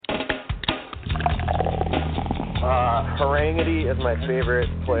Harangity is my favorite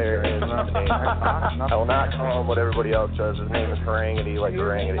player in the name. I will not call him what everybody else does. His name is Harangity, like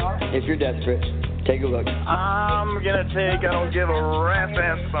Harangity. If you're desperate, take a look. I'm going to take, I don't give a rat's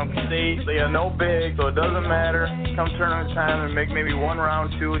ass about the state. They are no big, so it doesn't matter. Come tournament time and make maybe one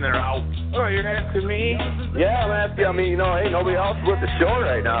round, two, and they're out. Oh, you're asking me? Yeah, I'm asking. I mean, you know, ain't nobody else with the show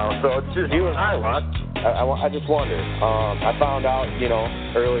right now, so it's just you and I, Ron. I just wondered. I found out, you know,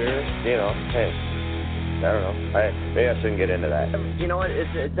 earlier, you know, hey, I don't know. Maybe I shouldn't get into that. You know what?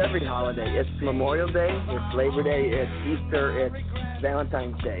 It's every holiday. It's Memorial Day. It's Labor Day. It's Easter. It's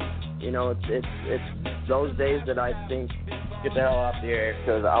Valentine's Day. You know, it's those days that I think. Get the hell off the air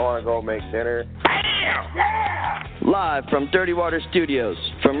because I want to go make dinner. Live from Dirty Water Studios,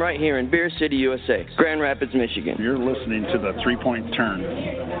 from right here in Beer City, USA, Grand Rapids, Michigan. You're listening to the 3-Point Turn.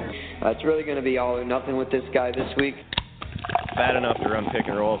 It's really going to be all or nothing with this guy this week. Bad enough to run pick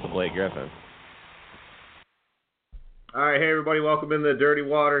and roll with Blake Griffin. All right, hey everybody, welcome in the Dirty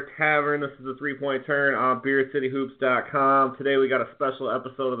Water Tavern. This is the 3-Point Turn on BeerCityHoops.com. Today we got a special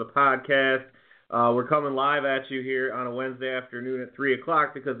episode of the podcast. We're coming live at you here on a Wednesday afternoon at 3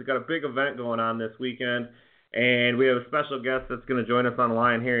 o'clock because we've got a big event going on this weekend, and we have a special guest that's going to join us on the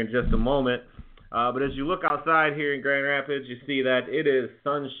line here in just a moment. But as you look outside here in Grand Rapids, you see that it is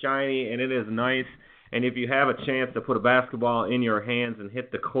sunshiny and it is nice, and if you have a chance to put a basketball in your hands and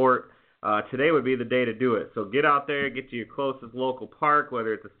hit the court, today would be the day to do it. So get out there, get to your closest local park,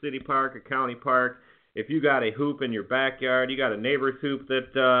 whether it's a city park, a county park. If you got a hoop in your backyard, you got a neighbor's hoop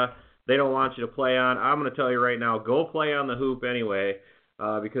that they don't want you to play on, I'm going to tell you right now, go play on the hoop anyway,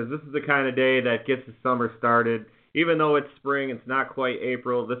 because this is the kind of day that gets the summer started. Even though it's spring, it's not quite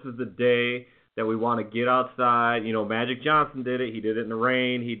April, this is the day that we want to get outside. You know, Magic Johnson did it. He did it in the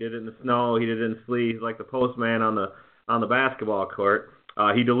rain. He did it in the snow. He did it in the sleet. He's like the postman on the basketball court.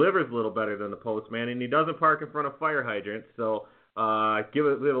 He delivers a little better than the postman, and he doesn't park in front of fire hydrants. So give a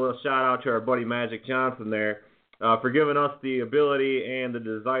little shout-out to our buddy Magic Johnson there for giving us the ability and the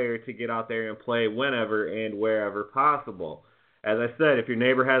desire to get out there and play whenever and wherever possible. As I said, if your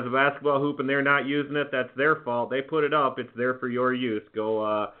neighbor has a basketball hoop and they're not using it, that's their fault. They put it up. It's there for your use.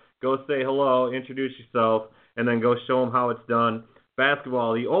 Go say hello, introduce yourself, and then go show them how it's done.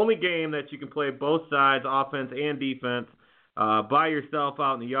 Basketball, the only game that you can play both sides, offense and defense, by yourself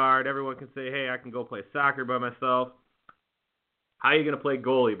out in the yard. Everyone can say, hey, I can go play soccer by myself. How are you going to play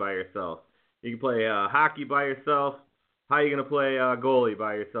goalie by yourself? You can play hockey by yourself. How are you going to play goalie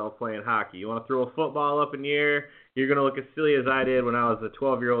by yourself playing hockey? You want to throw a football up in the air? You're going to look as silly as I did when I was a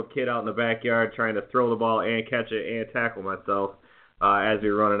 12-year-old kid out in the backyard trying to throw the ball and catch it and tackle myself as we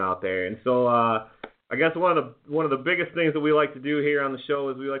were running out there. And so I guess one of the biggest things that we like to do here on the show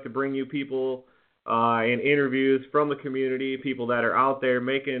is we like to bring you people and interviews from the community, people that are out there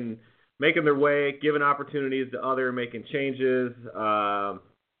making their way, giving opportunities to others, making changes,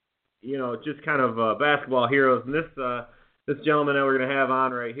 just kind of basketball heroes. And this gentleman that we're going to have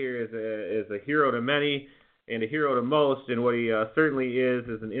on right here is a hero to many and a hero to most, and what he certainly is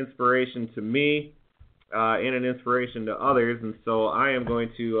an inspiration to me and an inspiration to others. And so I am going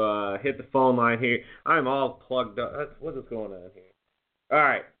to hit the phone line here. I'm all plugged up. What is going on here? All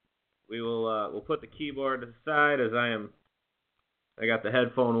right. We'll put the keyboard to the side as I got the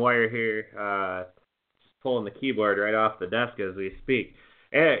headphone wire here, just pulling the keyboard right off the desk as we speak.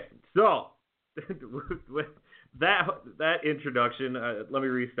 Hey, so with that introduction, let me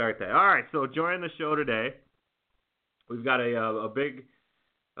restart that. All right, so joining the show today, we've got a big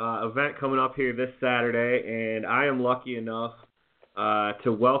event coming up here this Saturday, and I am lucky enough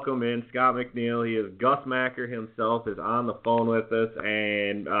to welcome in Scott McNeal. He is Gus Macker himself, is on the phone with us,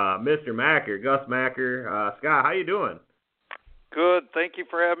 and Mr. Macker, Gus Macker. Scott, how you doing? Good. Thank you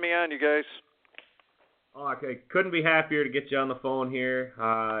for having me on, you guys. Oh, okay. Couldn't be happier to get you on the phone here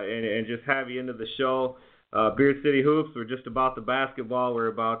and just have you into the show. Beer City Hoops, we're just about the basketball. We're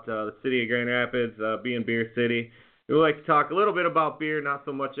about the city of Grand Rapids being Beer City. We like to talk a little bit about beer, not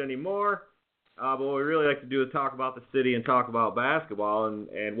so much anymore. But what we really like to do is talk about the city and talk about basketball.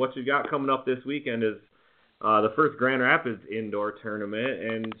 And what you got coming up this weekend is the first Grand Rapids indoor tournament.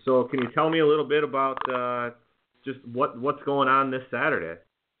 And so can you tell me a little bit about just what's going on this Saturday?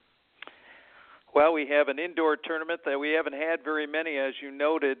 Well, we have an indoor tournament that we haven't had very many, as you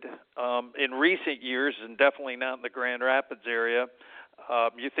noted, in recent years, and definitely not in the Grand Rapids area.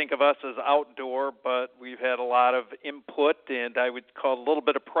 You think of us as outdoor, but we've had a lot of input, and I would call a little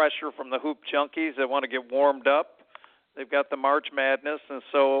bit of pressure from the hoop junkies that want to get warmed up. They've got the March Madness, and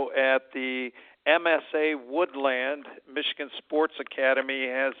so at the MSA Woodland, Michigan Sports Academy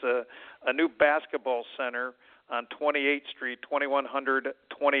has a new basketball center on 28th Street, 2100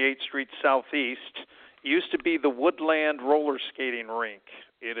 28th Street Southeast used to be the Woodland roller skating rink.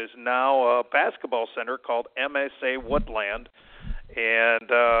 It is now a basketball center called MSA Woodland, and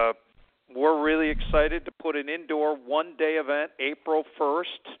we're really excited to put an indoor one-day event April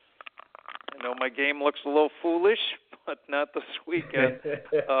 1st. I know my game looks a little foolish, but not this weekend.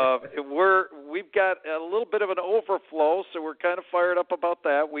 We've got a little bit of an overflow, so we're kind of fired up about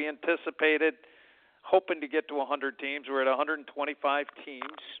that. We anticipated hoping to get to 100 teams. We're at 125 teams,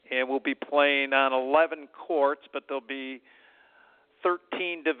 and we'll be playing on 11 courts, but there'll be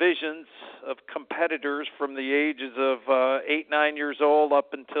 13 divisions of competitors from the ages of 8, 9 years old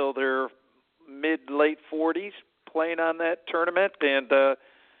up until their mid-late 40s playing on that tournament, and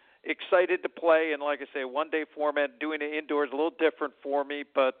excited to play. And like I say, one-day format, doing it indoors a little different for me,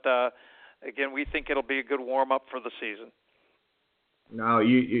 but again, we think it'll be a good warm-up for the season. Now,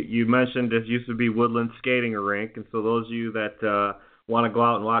 you mentioned it used to be Woodland Skating Rink, and so those of you that want to go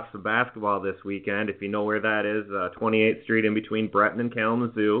out and watch the basketball this weekend, if you know where that is, 28th Street in between Breton and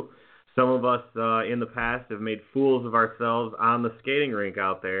Kalamazoo. Some of us in the past have made fools of ourselves on the skating rink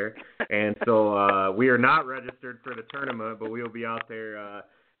out there, and so we are not registered for the tournament, but we will be out there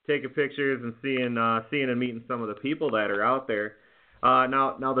taking pictures and seeing and meeting some of the people that are out there.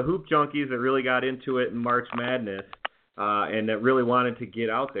 Now the hoop junkies that really got into it in March Madness and that really wanted to get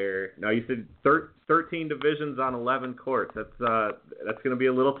out there. Now you said 13 divisions on 11 courts. That's going to be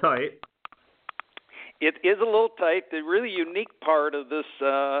a little tight. It is a little tight. The really unique part of this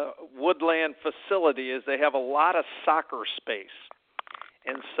Woodland facility is they have a lot of soccer space.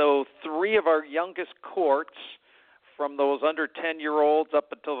 And so 3 of our youngest courts, from those under 10-year-olds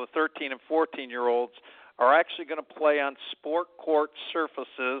up until the 13 and 14-year-olds, are actually going to play on sport court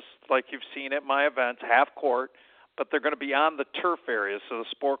surfaces like you've seen at my events, half court, but they're going to be on the turf area. So the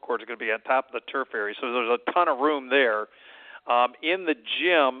sport court is going to be on top of the turf area. So there's a ton of room there. In the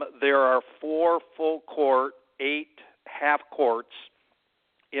gym, there are 4 full court, 8 half courts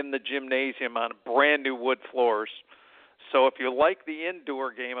in the gymnasium on brand new wood floors. So if you like the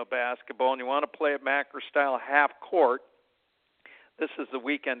indoor game of basketball and you want to play at Macker style half court, this is the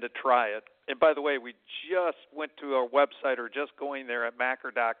weekend to try it. And by the way, we just went to our website, or just going there at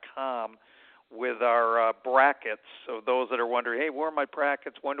Macker.com with our brackets. So those that are wondering, hey, where are my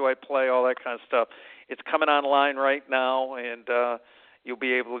brackets? When do I play? All that kind of stuff. It's coming online right now, and you'll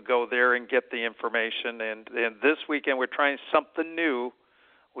be able to go there and get the information. And this weekend we're trying something new.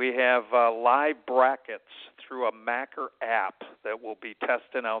 We have live brackets through a Macker app that we'll be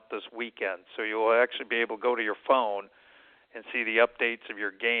testing out this weekend. So you'll actually be able to go to your phone and see the updates of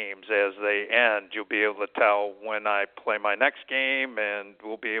your games as they end. You'll be able to tell when I play my next game, and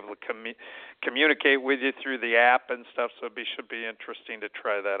we'll be able to communicate with you through the app and stuff, so it should be interesting to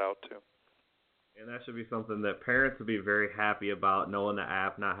try that out too. And that should be something that parents will be very happy about, knowing the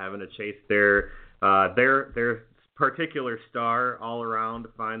app, not having to chase their particular star all around to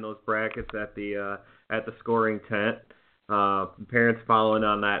find those brackets at the scoring tent. Parents following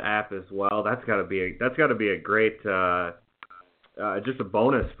on that app as well. That's got to be a great just a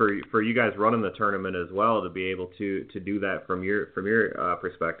bonus for you guys running the tournament as well, to be able to do that from your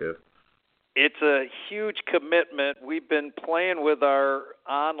perspective. It's a huge commitment. We've been playing with our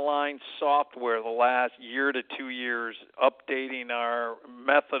online software the last year to 2 years, updating our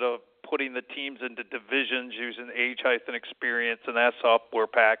method of putting the teams into divisions using age, height, and experience and that software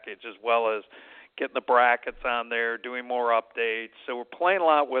package, as well as getting the brackets on there, doing more updates. So we're playing a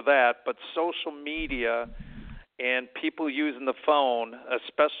lot with that, but social media and people using the phone,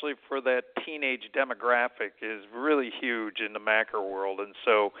 especially for that teenage demographic, is really huge in the Macker world. And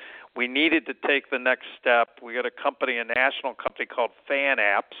so we needed to take the next step. We got a national company called Fan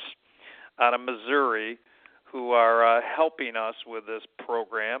Apps out of Missouri, who are helping us with this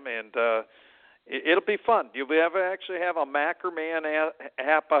program, and it'll be fun. You'll actually have a Macker Man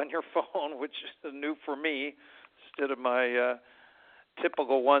app on your phone, which is new for me, instead of my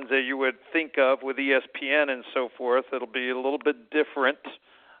typical ones that you would think of with ESPN and so forth. It'll be a little bit different,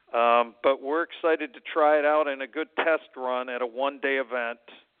 but we're excited to try it out in a good test run at a one-day event.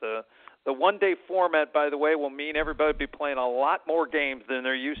 The one-day format, by the way, will mean everybody will be playing a lot more games than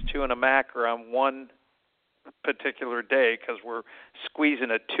they're used to in a Macker on one particular day, because we're squeezing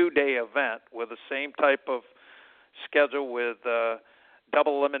a 2-day event with the same type of schedule with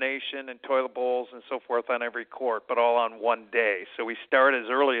double elimination and toilet bowls and so forth on every court, but all on one day. So we start as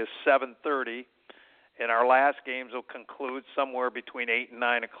early as 7:30, and our last games will conclude somewhere between 8 and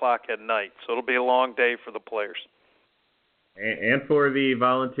 9 o'clock at night. So it'll be a long day for the players. And for the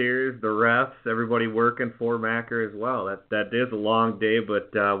volunteers, the refs, everybody working for Macker as well. That is a long day,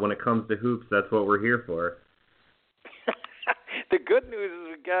 but when it comes to hoops, that's what we're here for. The good news is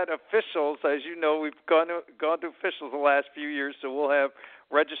we've we've got officials. As you know, we've gone to officials the last few years, so we'll have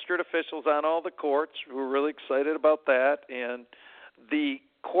registered officials on all the courts. We're really excited about that. And the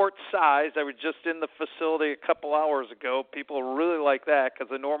court size, I was just in the facility a couple hours ago. People really like that because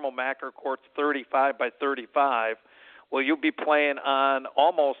the normal Macker court's 35 by 35. Well, you'll be playing on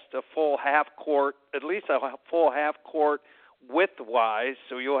almost a full half court, at least a full half court width-wise,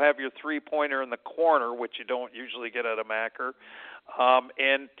 so you'll have your three-pointer in the corner, which you don't usually get at a Macker.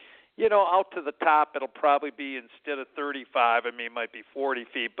 And, out to the top, it'll probably be, instead of 35, it might be 40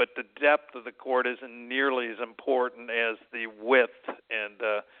 feet, but the depth of the court isn't nearly as important as the width. And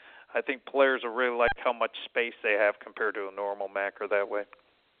I think players will really like how much space they have compared to a normal Macker that way.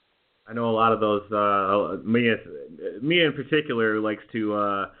 I know a lot of those, me in particular likes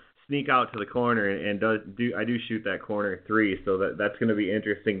to sneak out to the corner and I do shoot that corner three, so that's going to be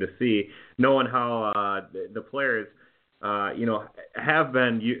interesting to see, knowing how the players have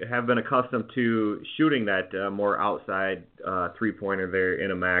been accustomed to shooting that more outside three-pointer there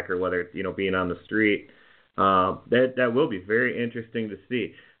in a Macker, whether it's being on the street. That will be very interesting to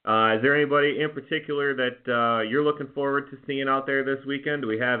see. Is there anybody in particular that you're looking forward to seeing out there this weekend? Do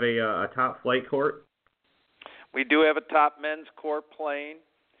we have a top flight court? We do have a top men's court playing.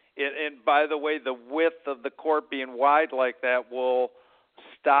 And by the way, the width of the court being wide like that will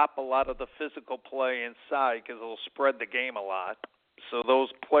stop a lot of the physical play inside because it'll spread the game a lot. So those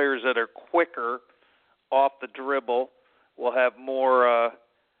players that are quicker off the dribble will have more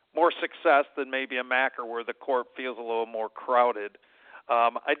success than maybe a Macker where the court feels a little more crowded.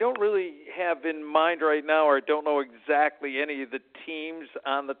 I don't really have in mind right now, or I don't know exactly any of the teams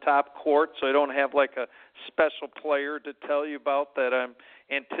on the top court, so I don't have like a special player to tell you about that I'm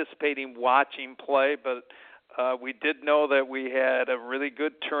anticipating watching play, but we did know that we had a really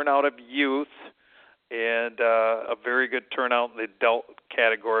good turnout of youth and a very good turnout in the adult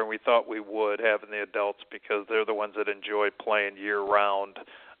category, and we thought we would have in the adults because they're the ones that enjoy playing year-round,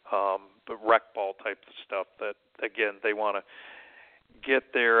 but rec ball type of stuff that, again, they want to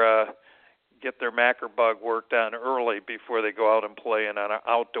get their Macker bug worked on early before they go out and play in an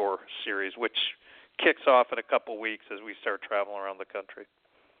outdoor series, which kicks off in a couple weeks as we start traveling around the country.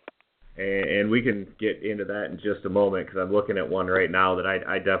 And we can get into that in just a moment because I'm looking at one right now that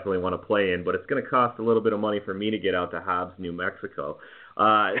I definitely want to play in, but it's going to cost a little bit of money for me to get out to Hobbs, New Mexico.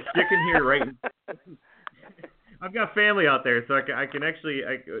 Sticking here right I've got family out there, so I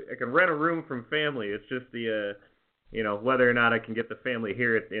can rent a room from family. It's just the whether or not I can get the family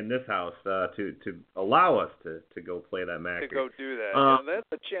here in this house to allow us to go play that Macker. To go do that. That's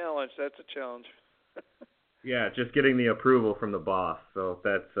a challenge. Yeah, just getting the approval from the boss. So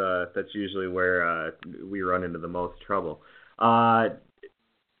that's usually where we run into the most trouble.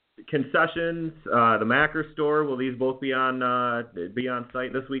 Concessions, the Macker store, will these both be on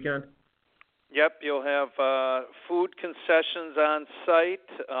site this weekend? Yep, you'll have food concessions on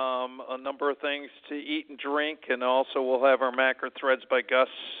site, a number of things to eat and drink, and also we'll have our Macker Threads by Gus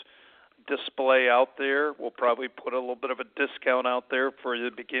display out there. We'll probably put a little bit of a discount out there for the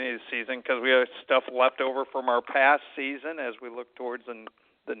beginning of the season because we have stuff left over from our past season as we look towards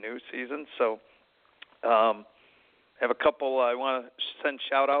the new season. So have a couple, I want to send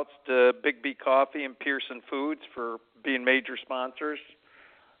shout-outs to Big B Coffee and Pearson Foods for being major sponsors.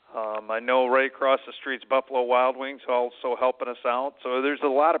 I know right across the street's Buffalo Wild Wings also helping us out. So there's a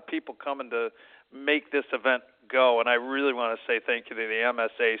lot of people coming to make this event go, and I really want to say thank you to the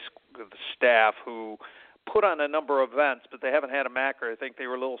MSA staff who put on a number of events, but they haven't had a Macker. I think they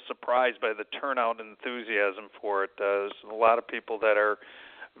were a little surprised by the turnout and enthusiasm for it. There's a lot of people that are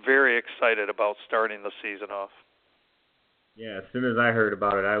very excited about starting the season off. Yeah, as soon as I heard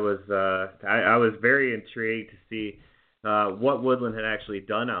about it, I was very intrigued to see what Woodland had actually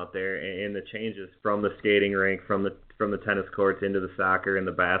done out there and the changes from the skating rink, from the tennis courts into the soccer and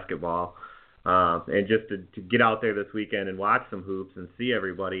the basketball. And just to get out there this weekend and watch some hoops and see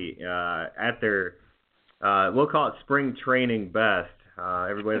everybody at their, we'll call it spring training best.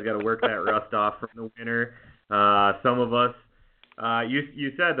 Everybody's got to work that rust off from the winter. Some of us,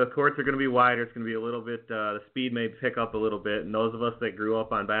 you said the courts are going to be wider. It's going to be a little bit, the speed may pick up a little bit. And those of us that grew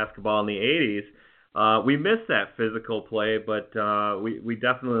up on basketball in the 80s, we miss that physical play, but we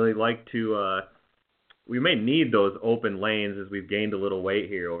definitely like to we may need those open lanes as we've gained a little weight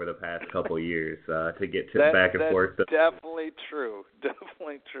here over the past couple of years to get back and forth. That's definitely true.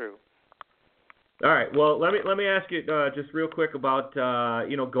 Definitely true. All right. Well, let me ask you just real quick about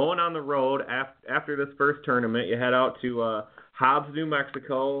going on the road after this first tournament. You head out to Hobbs, New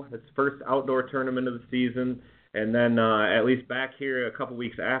Mexico. It's the first outdoor tournament of the season, and then at least back here a couple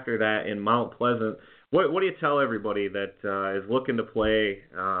weeks after that in Mount Pleasant. What do you tell everybody that is looking to play,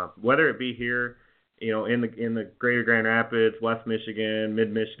 whether it be here, in the Greater Grand Rapids, West Michigan,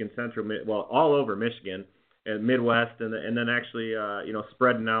 Mid Michigan, Central, all over Michigan and Midwest, and then actually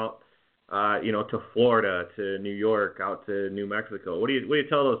spreading out, to Florida, to New York, out to New Mexico. What do you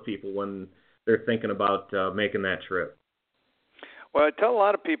tell those people when they're thinking about making that trip? Well, I tell a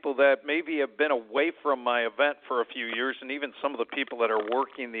lot of people that maybe have been away from my event for a few years, and even some of the people that are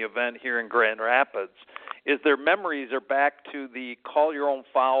working the event here in Grand Rapids, is their memories are back to the call your own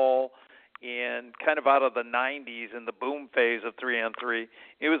foul and kind of out of the 90s in the boom phase of 3-on-3.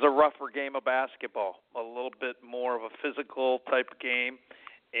 It was a rougher game of basketball, a little bit more of a physical type game,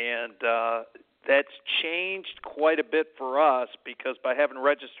 and that's changed quite a bit for us because by having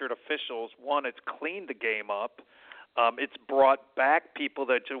registered officials, one, it's cleaned the game up. It's brought back people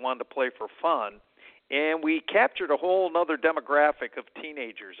that just wanted to play for fun. And we captured a whole other demographic of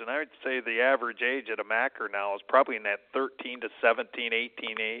teenagers. And I would say the average age at a Macker now is probably in that 13 to 17,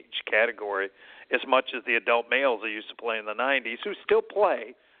 18 age category, as much as the adult males that used to play in the 90s who still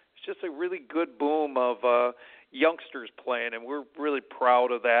play. It's just a really good boom of youngsters playing, and we're really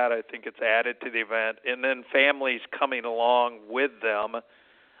proud of that. I think it's added to the event. And then families coming along with them.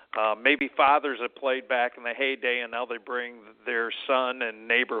 Maybe fathers that played back in the heyday, and now they bring their son and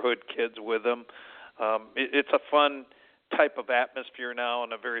neighborhood kids with them. It's a fun type of atmosphere now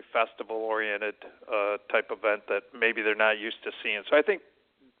and a very festival-oriented type event that maybe they're not used to seeing. So I think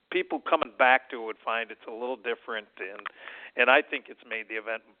people coming back to it would find it's a little different, and I think it's made the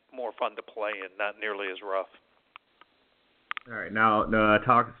event more fun to play in, not nearly as rough. All right, now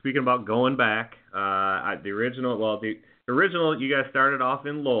speaking about going back, the original, you guys started off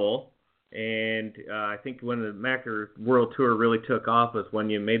in Lowell, and I think when the Macker World Tour really took off was when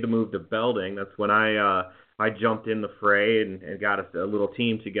you made the move to Belding. That's when I jumped in the fray and got a little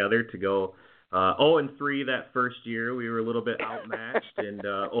team together to go 0-3 that first year. We were a little bit outmatched and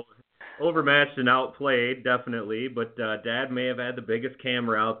overmatched and outplayed, definitely, but Dad may have had the biggest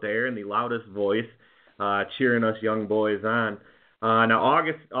camera out there and the loudest voice cheering us young boys on. Now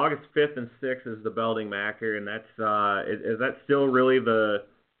August 5th and 6th is the Belding Macker, and that's is that still really the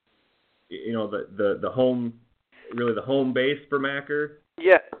home base for Macker?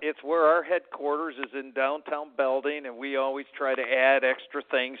 Yeah, it's where our headquarters is in downtown Belding, and we always try to add extra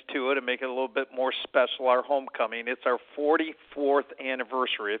things to it and make it a little bit more special. Our homecoming. It's our 44th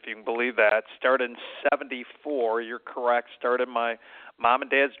anniversary, if you can believe that. Started in '74. You're correct. Started my mom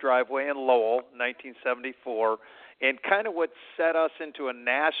and dad's driveway in Lowell, 1974. And kind of what set us into a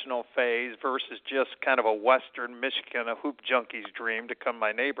national phase versus just kind of a Western Michigan, a hoop junkie's dream to come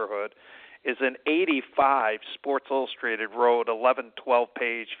my neighborhood, is in '85, Sports Illustrated wrote 11,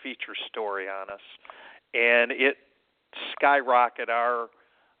 12-page feature story on us. And it skyrocketed our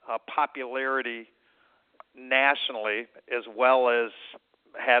popularity nationally as well as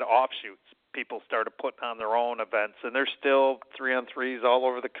had offshoots. People started putting on their own events. And there's still 3-on-3s all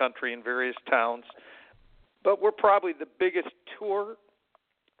over the country in various towns. But we're probably the biggest tour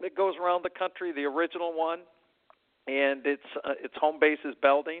that goes around the country, the original one, and its home base is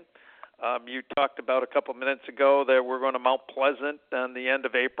Belding. You talked about a couple minutes ago that we're going to Mount Pleasant on the end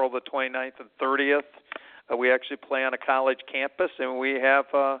of April, the 29th and 30th. We actually play on a college campus, and we have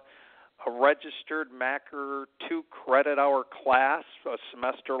a registered Macker 2 credit hour class, a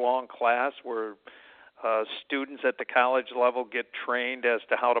semester-long class where students at the college level get trained as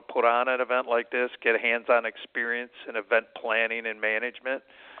to how to put on an event like this, get hands-on experience in event planning and management.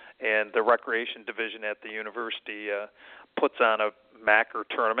 And the recreation division at the university puts on a Macker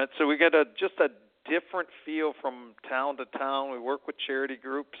tournament. So we get just a different feel from town to town. We work with charity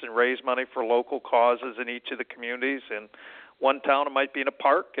groups and raise money for local causes in each of the communities. In one town it might be in a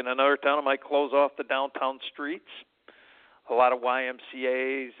park, in another town it might close off the downtown streets. A lot of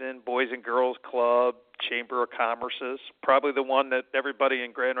YMCAs and Boys and Girls Club, Chamber of Commerce's. Probably the one that everybody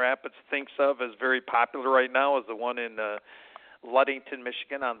in Grand Rapids thinks of as very popular right now is the one in Ludington,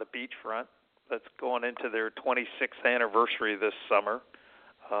 Michigan on the beachfront. That's going into their 26th anniversary this summer.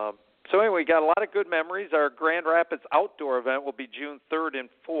 So anyway, we got a lot of good memories. Our Grand Rapids outdoor event will be June 3rd and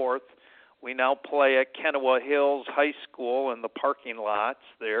 4th. We now play at Kennewa Hills High School in the parking lots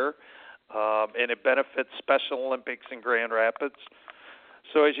there. And it benefits Special Olympics in Grand Rapids.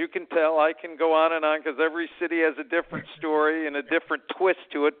 So as you can tell, I can go on and on because every city has a different story and a different twist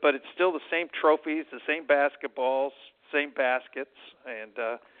to it, but it's still the same trophies, the same basketballs, same baskets,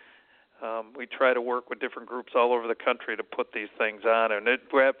 and we try to work with different groups all over the country to put these things on. And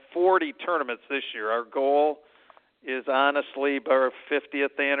we have 40 tournaments this year. Our goal is honestly by our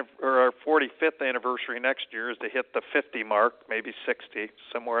 45th anniversary next year is to hit the 50 mark, maybe 60,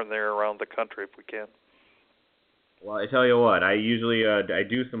 somewhere in there around the country if we can. Well, I tell you what, I usually I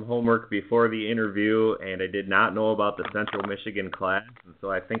do some homework before the interview, and I did not know about the Central Michigan class, and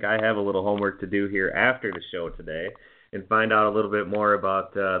so I think I have a little homework to do here after the show today and find out a little bit more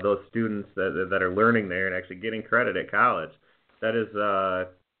about those students that are learning there and actually getting credit at college. That is, this is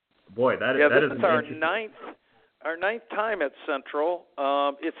our ninth time at Central.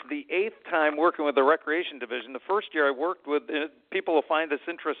 It's the 8th time working with the Recreation Division. The first year I worked with, people will find this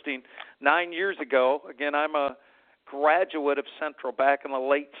interesting, 9 years ago. Again, I'm a graduate of Central back in the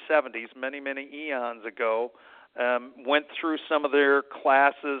late 70s, many, many eons ago. Went through some of their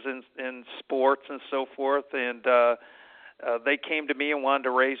classes in sports and so forth, and they came to me and wanted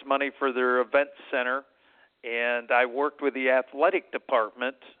to raise money for their event center. And I worked with the athletic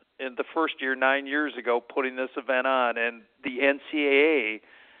department in the first year 9 years ago putting this event on, and the NCAA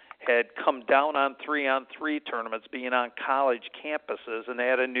had come down on 3-on-3 tournaments being on college campuses, and they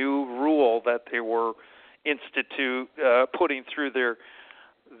had a new rule that they were putting through their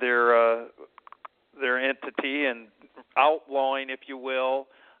entity and outlawing, if you will,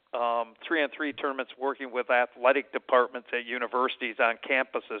 3-on-3 tournaments, working with athletic departments at universities on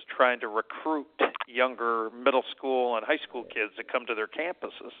campuses, trying to recruit younger middle school and high school kids to come to their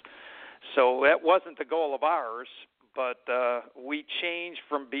campuses. So that wasn't the goal of ours, but we changed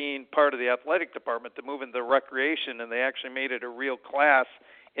from being part of the athletic department to move into recreation, and they actually made it a real class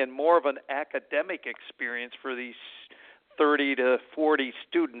and more of an academic experience for these 30 to 40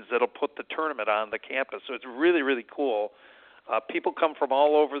 students that'll put the tournament on the campus. So it's really, really cool. People come from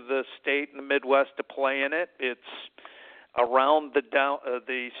all over the state and the Midwest to play in it. It's around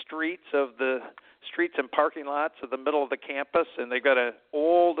the streets and parking lots of the middle of the campus, and they've got an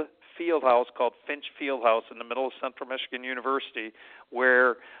old field house called Finch Field House in the middle of Central Michigan University,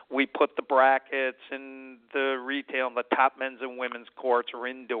 where we put the brackets and the retail and the top men's and women's courts are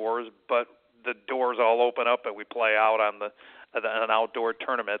indoors, but the doors all open up and we play out on an outdoor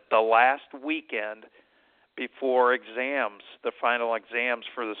tournament. The last weekend before exams, the final exams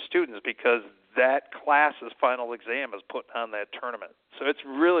for the students, because that class's final exam is put on that tournament. So it's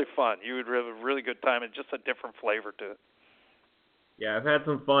really fun. You would have a really good time and just a different flavor to it. Yeah, I've had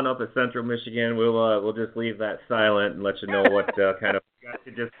some fun up at Central Michigan. We'll just leave that silent and let you know what kind of, you got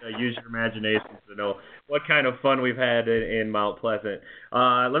to just use your imagination to know what kind of fun we've had in Mount Pleasant.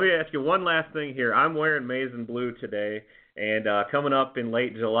 Let me ask you one last thing here. I'm wearing maize and blue today, and coming up in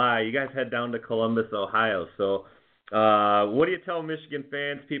late July, you guys head down to Columbus, Ohio. So what do you tell Michigan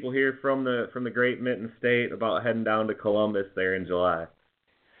fans, people here from the Great Mitten State, about heading down to Columbus there in July?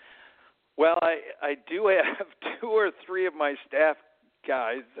 Well, I do have 2 or 3 of my staff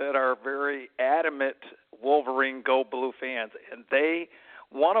guys that are very adamant Wolverine Go Blue fans, and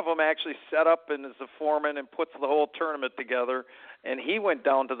one of them actually set up and is the foreman and puts the whole tournament together, and he went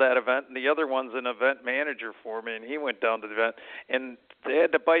down to that event, and the other one's an event manager for me, and he went down to the event, and they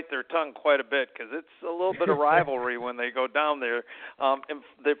had to bite their tongue quite a bit because it's a little bit of rivalry when they go down there. And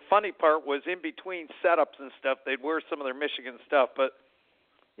the funny part was in between setups and stuff, they'd wear some of their Michigan stuff, but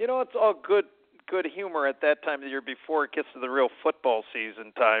it's all good humor at that time of the year before it gets to the real football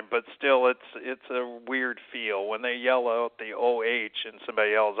season time, but still it's a weird feel when they yell out the OH and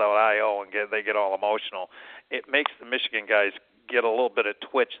somebody yells out IO and they get all emotional. It makes the Michigan guys get a little bit of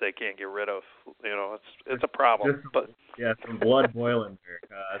twitch they can't get rid of. It's a problem. But yeah, some blood boiling there.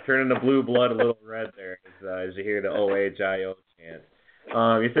 Turning the blue blood a little red there as you hear the OH IO chant.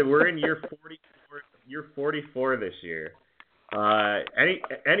 You said we're in year 44 this year.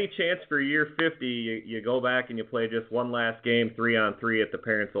 Any chance for year 50 you go back and you play just one last game 3-on-3 at the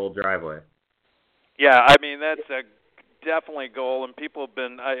parents' old driveway? Yeah, I mean that's a definitely goal, and people have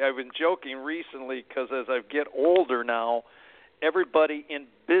been. I've been joking recently because as I get older now, everybody in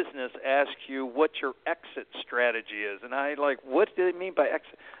business asks you what your exit strategy is, and I like, what do they mean by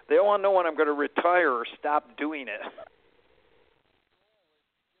exit? They all want to know when I'm going to retire or stop doing it.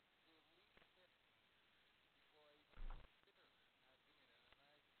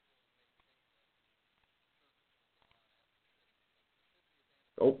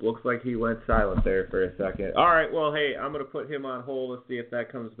 Oh, looks like he went silent there for a second. All right, well, hey, I'm going to put him on hold. Let's see if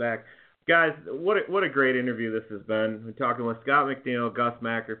that comes back. Guys, what a great interview this has been. We're talking with Scott McNeal, Gus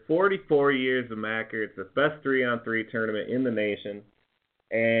Macker, 44 years of Macker. It's the best 3-on-3 tournament in the nation.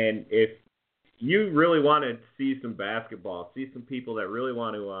 And if you really want to see some basketball, see some people that really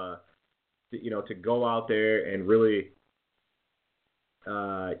want to go out there and really,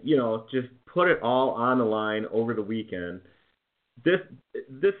 just put it all on the line over the weekend, This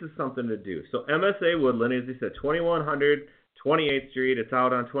is something to do. So MSA Woodland, as you said, 2100 28th Street. It's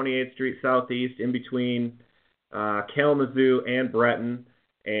out on 28th Street Southeast in between Kalamazoo and Breton.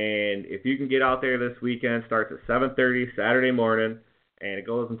 And if you can get out there this weekend, starts at 7:30 Saturday morning, and it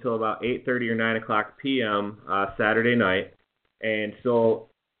goes until about 8:30 or 9 o'clock p.m. Saturday night. And so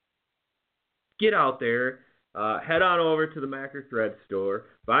get out there, head on over to the Macker Thread store,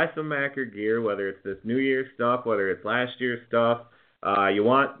 buy some Macker gear, whether it's this New Year's stuff, whether it's last year's stuff. You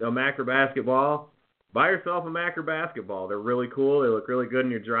want a Macker basketball? Buy yourself a Macker basketball. They're really cool. They look really good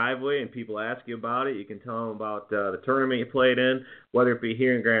in your driveway, and people ask you about it. You can tell them about the tournament you played in, whether it be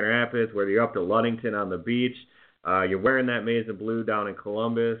here in Grand Rapids, whether you're up to Ludington on the beach, you're wearing that maize and blue down in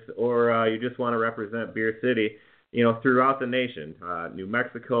Columbus, or you just want to represent Beer City, throughout the nation. New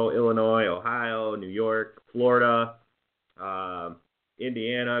Mexico, Illinois, Ohio, New York, Florida,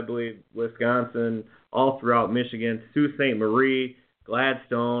 Indiana, I believe, Wisconsin, all throughout Michigan, Sault Ste. Marie,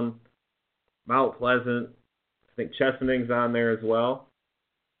 Gladstone, Mount Pleasant, I think Chesaning's on there as well.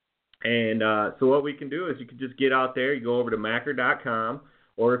 And so what we can do is you can just get out there, you go over to Macker.com,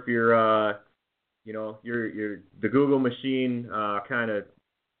 or if you're, you're the Google machine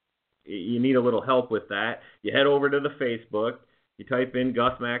you need a little help with that, you head over to the Facebook, you type in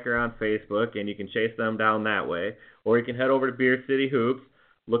Gus Macker on Facebook, and you can chase them down that way. Or you can head over to Beer City Hoops,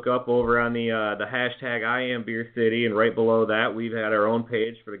 look up over on the hashtag #IamBeerCity, and right below that we've had our own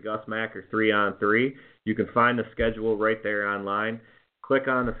page for the Gus Macker 3-on-3. You can find the schedule right there online. Click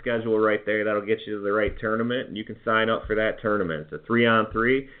on the schedule right there. That'll get you to the right tournament, and you can sign up for that tournament. It's a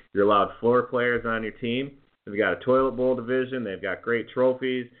 3-on-3. You're allowed 4 players on your team. They've got a toilet bowl division. They've got great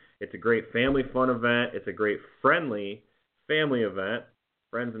trophies. It's a great family fun event. It's a great friendly family event.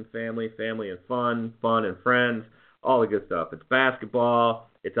 Friends and family, family and fun, fun and friends, all the good stuff. It's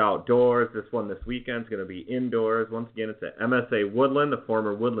basketball. It's outdoors. This one this weekend is going to be indoors. Once again, it's at MSA Woodland, the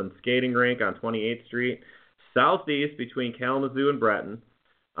former Woodland skating rink on 28th Street, southeast between Kalamazoo and Breton.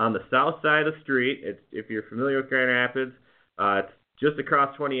 On the south side of the street, if you're familiar with Grand Rapids, it's just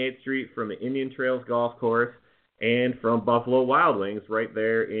across 28th Street from the Indian Trails Golf Course and from Buffalo Wild Wings, right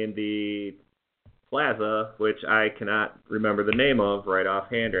there in the plaza, which I cannot remember the name of right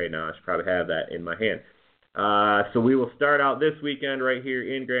offhand right now. I should probably have that in my hand. So we will start out this weekend right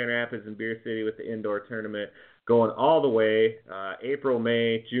here in Grand Rapids and Beer City with the indoor tournament, going all the way April,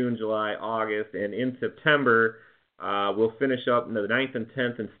 May, June, July, August, and in September we'll finish up in the 9th and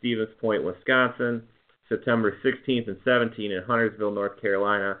 10th in Stevens Point, Wisconsin, September 16th and 17th in Huntersville, North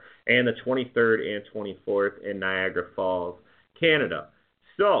Carolina, and the 23rd and 24th in Niagara Falls, Canada.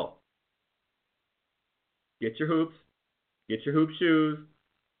 So, get your hoops, get your hoop shoes,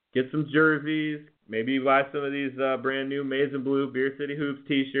 get some jerseys, maybe buy some of these brand new Maize and Blue Beer City Hoops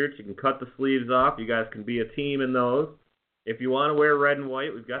t-shirts. You can cut the sleeves off. You guys can be a team in those. If you want to wear red and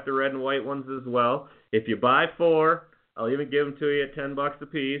white, we've got the red and white ones as well. If you buy 4, I'll even give them to you at $10 a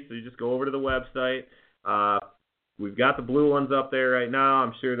piece. So you just go over to the website. We've got the blue ones up there right now.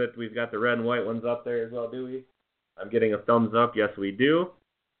 I'm sure that we've got the red and white ones up there as well, do we? I'm getting a thumbs up. Yes, we do.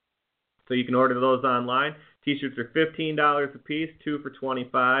 So you can order those online. T-shirts are $15 a piece, 2 for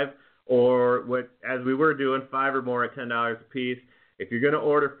 $25, or as we were doing, 5 or more at $10 a piece. If you're going to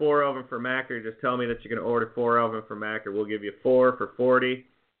order 4 of them for Macker, just tell me that you're going to order 4 of them for Macker. We'll give you 4 for $40,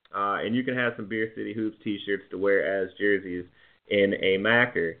 and you can have some Beer City Hoops T-shirts to wear as jerseys in a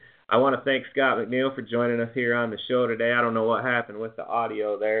Macker. I want to thank Scott McNeal for joining us here on the show today. I don't know what happened with the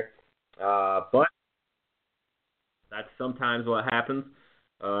audio there, but that's sometimes what happens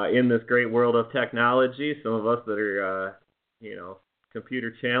in this great world of technology. Some of us that are,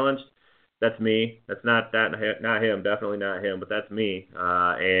 computer challenged. That's me. That's not him. Definitely not him. But that's me.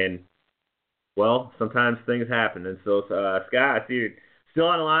 And well, sometimes things happen. And so, Scott, I see you're still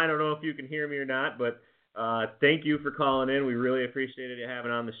on the line. I don't know if you can hear me or not, but thank you for calling in. We really appreciated you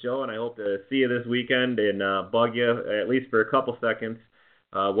having on the show, and I hope to see you this weekend and bug you at least for a couple seconds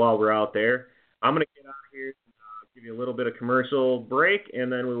while we're out there. I'm going to get out of here. Give you a little bit of commercial break,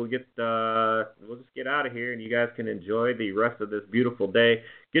 and then we'll just get out of here, and you guys can enjoy the rest of this beautiful day.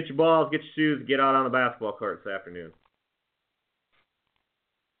 Get your balls, get your shoes, get out on the basketball court this afternoon.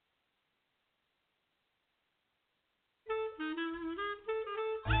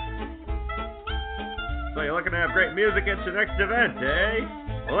 So you're looking to have great music at your next event, eh?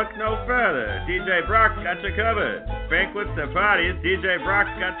 Well, look no further. DJ Brock's got you covered. Banquets and parties, DJ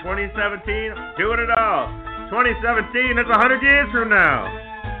Brock's got 2017 doing it all. 2017 is 100 years from now.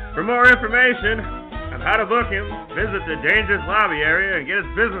 For more information on how to book him, visit the Dangerous Lobby area and get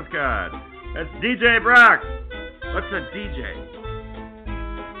his business card. That's DJ Brock. What's a DJ?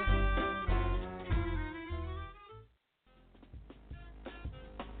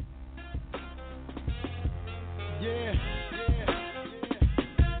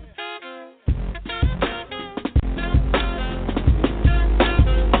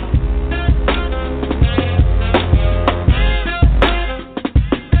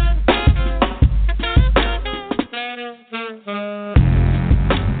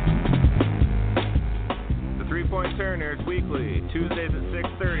 3-Point Turn airs weekly, Tuesdays at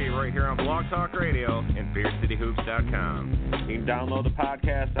 6:30, right here on Blog Talk Radio and BeerCityHoops.com. You can download the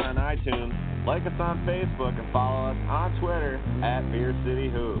podcast on iTunes, like us on Facebook, and follow us on Twitter at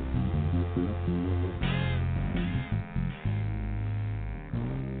BeerCityHoops.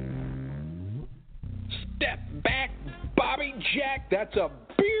 Step back, Bobby Jack. That's a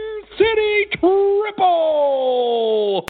Beer City triple.